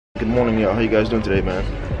Good morning, y'all. How you guys doing today, man?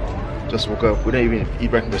 Just woke up. We didn't even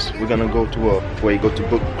eat breakfast. We're gonna go to where you go to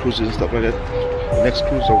book cruises and stuff like that. Next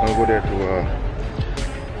cruise, so we're gonna go there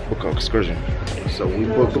to book an excursion. So we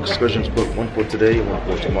book excursions, book one for today and one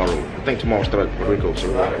for tomorrow. I think tomorrow starts at Puerto Rico,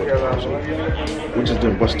 so we're just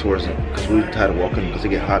doing bus tours because we're tired of walking because it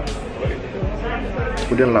get hot.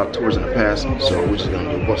 We did a lot of tours in the past, so we're just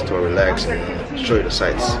gonna do a bus tour, relax, and show you the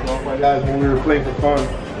sights. My guys, when we were playing for fun.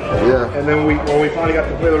 Yeah. And then when we finally got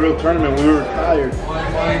to play the real tournament, we were tired. Good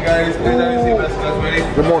morning, guys.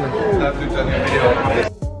 Good morning.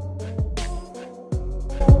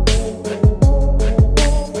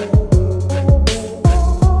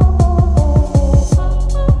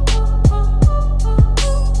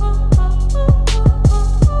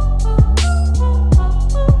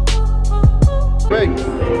 Hey,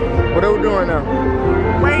 what are we doing now?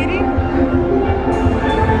 Waiting.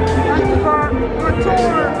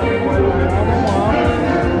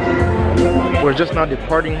 We're just now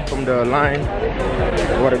departing from the line. We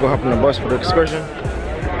gotta go hop on the bus for the excursion.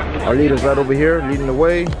 Our leader's right over here, leading the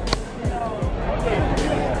way.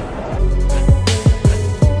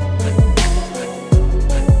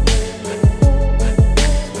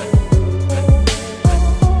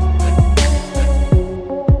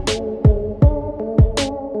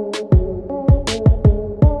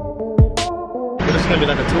 This is gonna be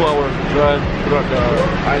like a 2-hour drive throughout the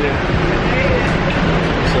island.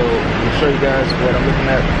 So I'll show you guys what I'm looking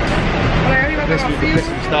at. Next we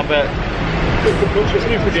stop at. It's gonna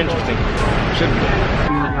be pretty interesting. Should be.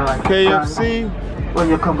 KFC. When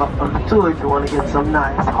you come back from the tour, if you want to get some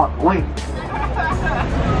nice hot wings.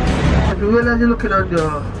 If you realize you're looking on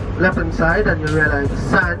the left hand side and you realize the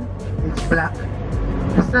sand is black.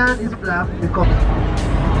 The sand is black because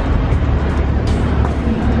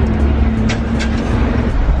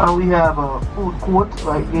and we have a food court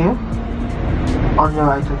right there on your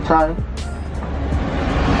right hand side.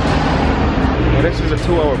 Well, this is a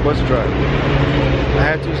 2-hour bus drive. I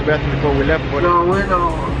had to use the bathroom before we left, but No, we're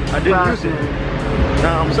not. I didn't use it.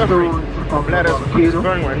 Now I'm suffering. My bladder's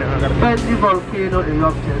burning right now. I gotta Fancy volcano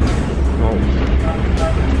erupted.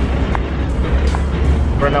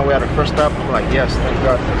 Right now we're at the first stop. I'm like, yes, thank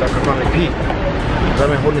God, because I can finally pee. Because I've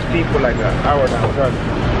been holding this pee for like an hour now.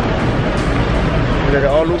 We let it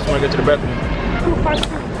all loose when I get to the bathroom.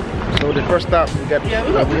 So the first stop, we get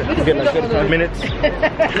like 35 minutes.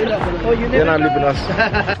 They're not leaving us.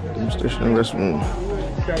 Station restroom.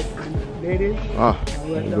 Ah,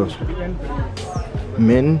 there it goes.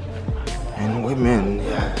 Men and women,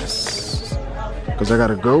 yes. Because I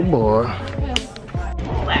gotta go, boy.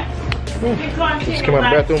 Just came out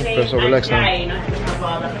of the bathroom, feel so relaxed now.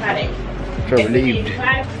 Feel relieved.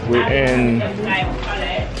 We're in,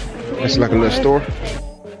 it's like a little store.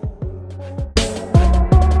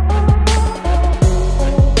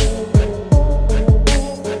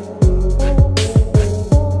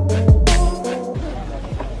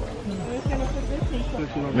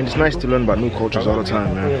 I mean, it's nice to learn about new cultures all the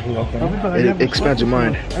time, man. It expands your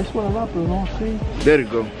mind. There you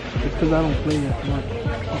go.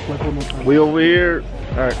 We over here.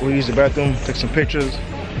 All right, we use the bathroom, take some pictures,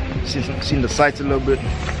 seen the sights a little bit,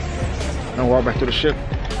 and walk back to the ship.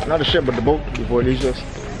 Not the ship, but the boat before it leaves us.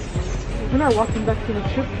 We're not walking back to the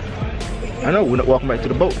ship. I know, we're not walking back to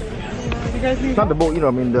the boat. You guys need It's not the boat, you know,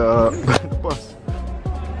 I mean the bus.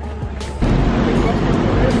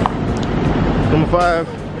 Number 5,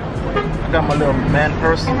 I got my little man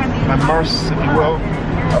purse, my merce, if you will.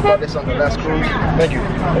 I bought this on the last cruise. Thank you.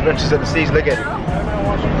 Adventures of the Seas, look at it.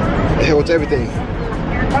 It holds everything.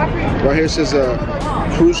 Right here it says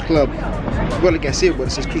Cruise Club. Well, you can't see it, but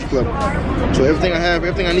it says Cruise Club. So everything I have,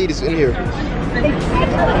 everything I need is in here.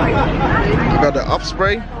 I got the off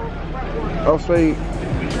spray,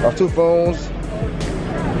 2 phones,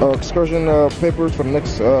 excursion papers for the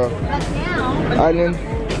next island,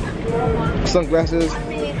 sunglasses,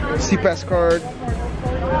 CPAS card,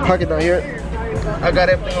 pocket down here. I got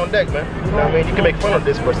everything on deck, man. You know what I mean? You can make fun of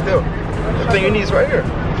this, but still, everything you need is right here.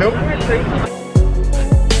 Feel me?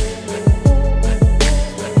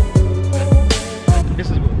 This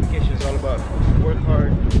is what vacation is all about. Work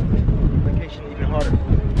hard, vacation even harder.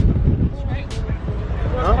 That's right.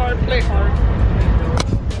 Work hard, play hard.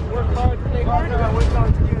 Work hard, play hard.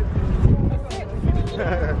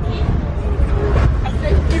 I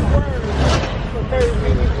say 3 words, but very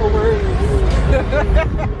meaningful words.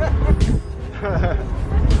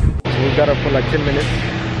 So we got up for like 10 minutes.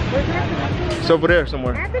 Where's Anthony? It's over there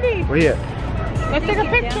somewhere. Anthony! Where he at? Let's take a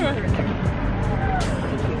picture.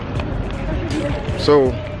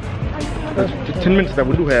 So, the 10 minutes that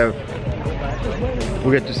we do have,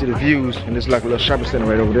 we get to see the views, and there's like a little shopping center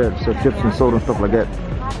right over there. So chips and soda and stuff like that.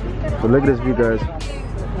 So look at this view, guys.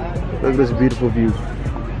 Look at this beautiful view.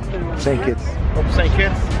 St. Kitts. Hope St.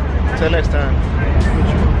 Kitts. Until next time.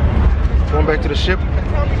 Going back to the ship.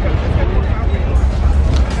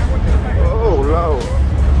 Oh, Lord.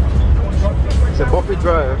 It's a bumpy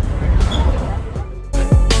drive.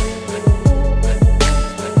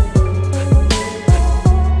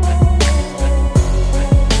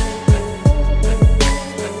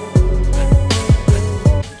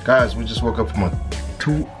 Guys, we just woke up from a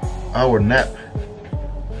 2-hour nap.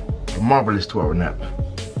 A marvelous 2-hour nap.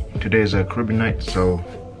 Today is a Caribbean night, so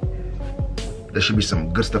there should be some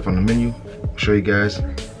good stuff on the menu. I'll show you guys.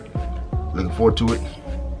 Looking forward to it.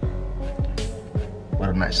 What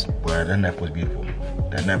a nice, boy, that nap was beautiful.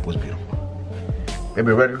 That nap was beautiful.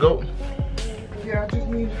 Baby, ready to go? Yeah, I just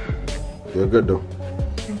need. You're good though.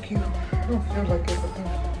 Thank you. I don't feel like it, but thank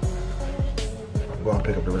you. Go and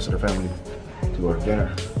pick up the rest of the family to go to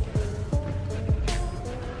dinner.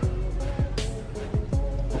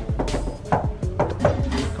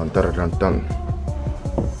 Dun, dun, dun.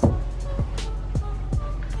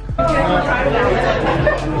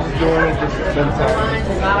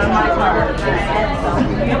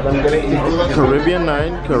 Caribbean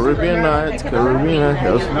night, Caribbean night, Caribbean night.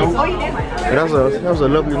 That was a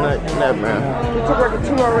lovely night nap, man. We took like a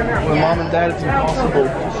 2-hour nap. With mom and dad, it's impossible.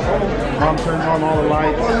 Mom turns on all the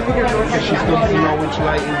lights, and she still doesn't know which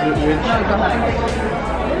light is which.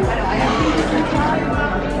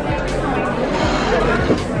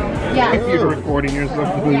 If you're recording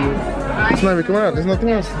yourself to do you. It's not even coming out. There's nothing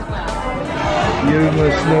else. You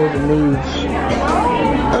must know the moods.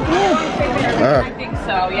 I think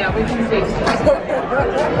so, yeah, we can see.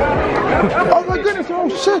 Oh my goodness! Oh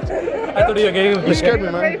shit! I thought you were getting. You scared me,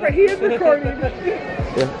 man. He is recording.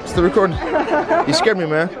 Yeah, it's the recording. You scared me,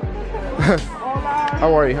 man.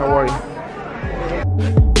 How are you? How are you?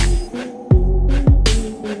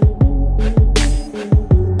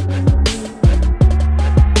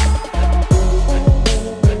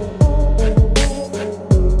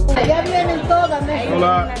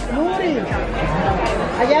 Hola.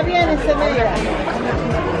 Allá viene ese negro.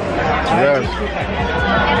 Yes.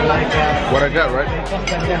 What I got, right?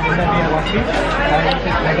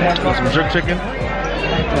 Some jerk chicken.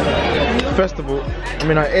 Festival. I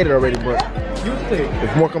mean, I ate it already, but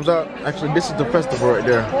if more comes out, actually, this is the festival right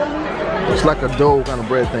there. It's like a dough kind of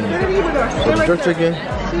bread thing. So the jerk chicken,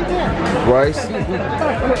 rice,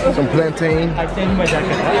 some plantain.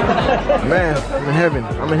 Man, I'm in heaven.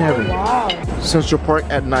 I'm in heaven. Central Park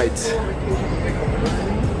at night.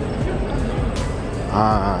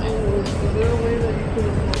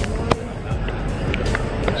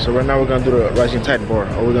 So right now we're gonna do the rising tide bar,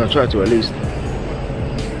 or we're gonna try to at least.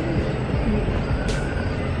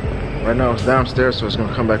 Right now it's downstairs, so it's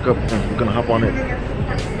gonna come back up and we're gonna hop on it.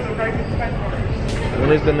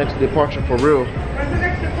 When is the next departure for real? When's the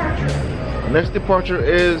next departure? The next departure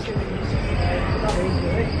is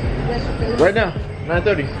right now,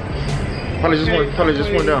 9:30. Probably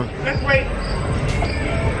just went down. Let's wait.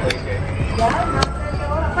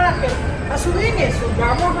 A subir eso,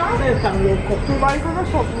 vamos a ver, están locos. Tú vas con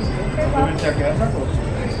nosotros.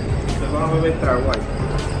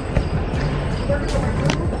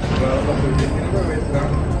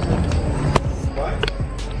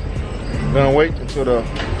 We're gonna wait until the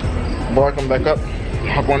bar comes back up,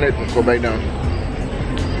 hop on it, and go back down.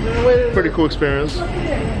 Pretty cool experience.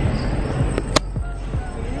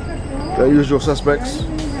 The usual suspects: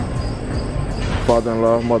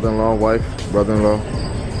 father-in-law, mother-in-law, wife, brother-in-law.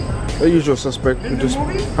 The usual suspect. Who just,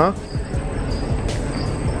 huh?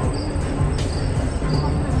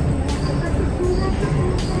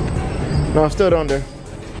 No, I'm still down there.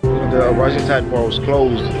 The rising tide bar was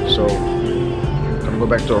closed, so gonna go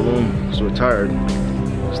back to our room because we're tired.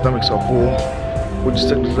 Stomachs are full. We just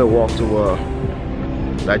took this little walk to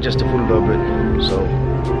digest the food a little bit. So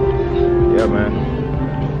yeah, man,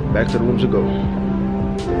 back to the rooms to go.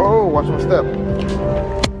 Oh, watch my step.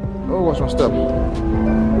 Oh, watch my step.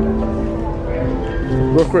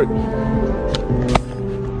 Real quick.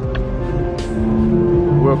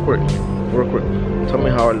 Real quick. Real quick. Tell me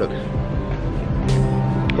how I look.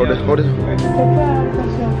 Hold this. Hold this.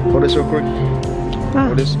 Hold this real quick.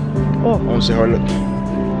 Hold this. Oh. I want to see how I look.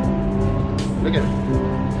 Look at it.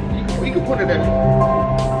 You can put it there.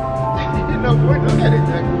 No point. Look at it,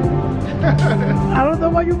 Jack. I don't know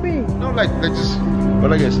what you mean. No, like just, but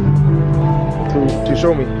like this. To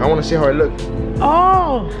show me. I want to see how I look.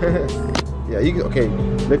 Oh. Yeah, you can, okay.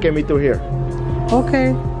 Look at me through here.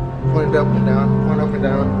 Okay. Point it up and down. Point up and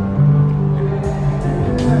down.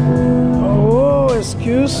 Oh,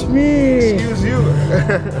 Excuse me. Excuse you.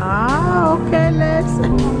 Ah, okay, let's.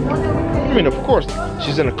 I mean, of course,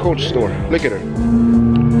 she's in a coach store. Look at her.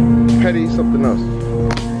 Petty something else.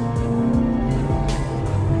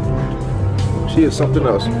 She is something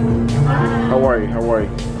else. How are you? How are you?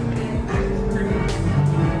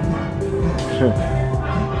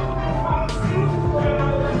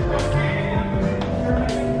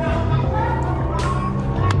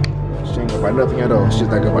 She ain't gonna buy nothing at all. She's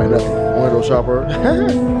not gonna buy nothing. Window shopper.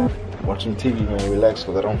 Watching TV, man, relax,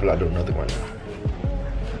 because I don't feel like doing nothing right now.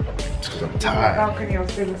 It's because I'm tired. Balcony, I'll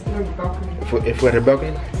say let's do the balcony. If we're at the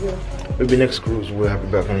balcony, Yeah. maybe next cruise we'll have a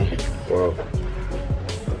balcony. Well,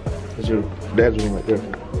 there's your dad's room right there.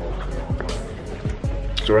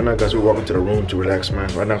 So right now, guys, we're walking to the room to relax,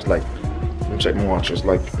 man. Right now it's like, let me check my watch. It's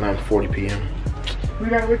like 9:40 p.m. We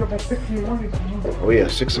gotta wake up at 6 in the morning tomorrow. Oh yeah,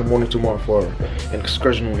 6 in the morning tomorrow for an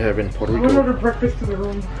excursion we have in Puerto We'll order Rico. breakfast to the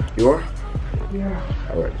room. You are? Yeah.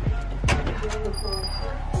 All right.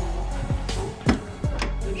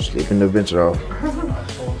 Sleeping the adventure off.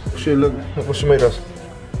 Shit, look what she made us.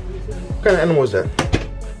 What kind of animal is that?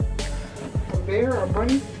 A bear or a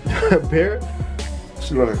bunny? A bear?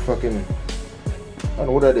 She look like fucking, I don't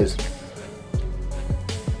know what that is.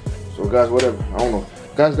 So guys, whatever, I don't know.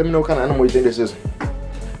 Guys, let me know what kind of animal you think this is.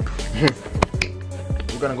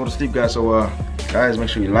 We're gonna go to sleep, guys. So guys, make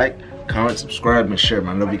sure you like, comment, subscribe, and share,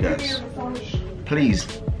 man. Love you guys. Please.